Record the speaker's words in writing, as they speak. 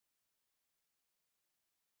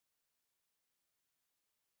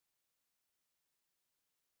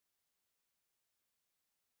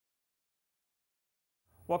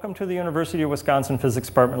Welcome to the University of Wisconsin Physics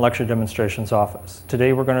Department Lecture Demonstrations office.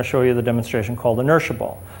 Today we're going to show you the demonstration called Inertia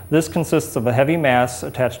Ball. This consists of a heavy mass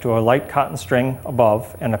attached to a light cotton string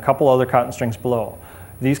above and a couple other cotton strings below.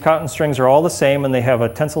 These cotton strings are all the same and they have a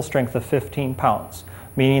tensile strength of 15 pounds,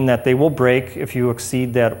 meaning that they will break if you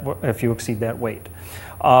exceed that weight.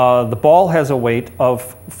 The ball has a weight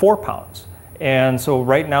of 4 pounds, and so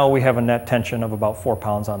right now we have a net tension of about 4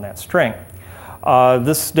 pounds on that string.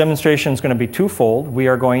 This demonstration is going to be twofold. We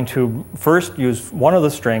are going to first use one of the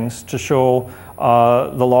strings to show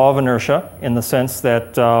the law of inertia, in the sense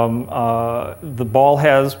that the ball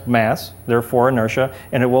has mass, therefore inertia,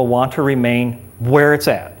 and it will want to remain where it's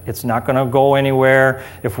at. It's not going to go anywhere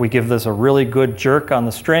if we give this a really good jerk on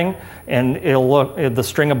the string, and the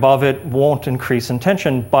string above it won't increase in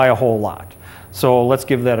tension by a whole lot. So let's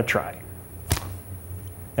give that a try.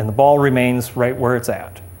 And the ball remains right where it's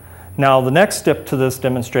at. Now, the next step to this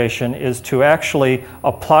demonstration is to actually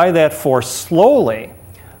apply that force slowly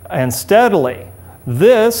and steadily.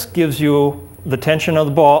 This gives you the tension of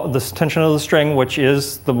the ball, the tension of the string, which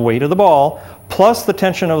is the weight of the ball, plus the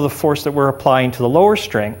tension of the force that we're applying to the lower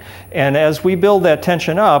string. And as we build that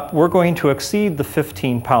tension up, we're going to exceed the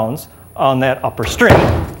 15 pounds on that upper string,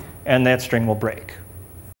 and that string will break.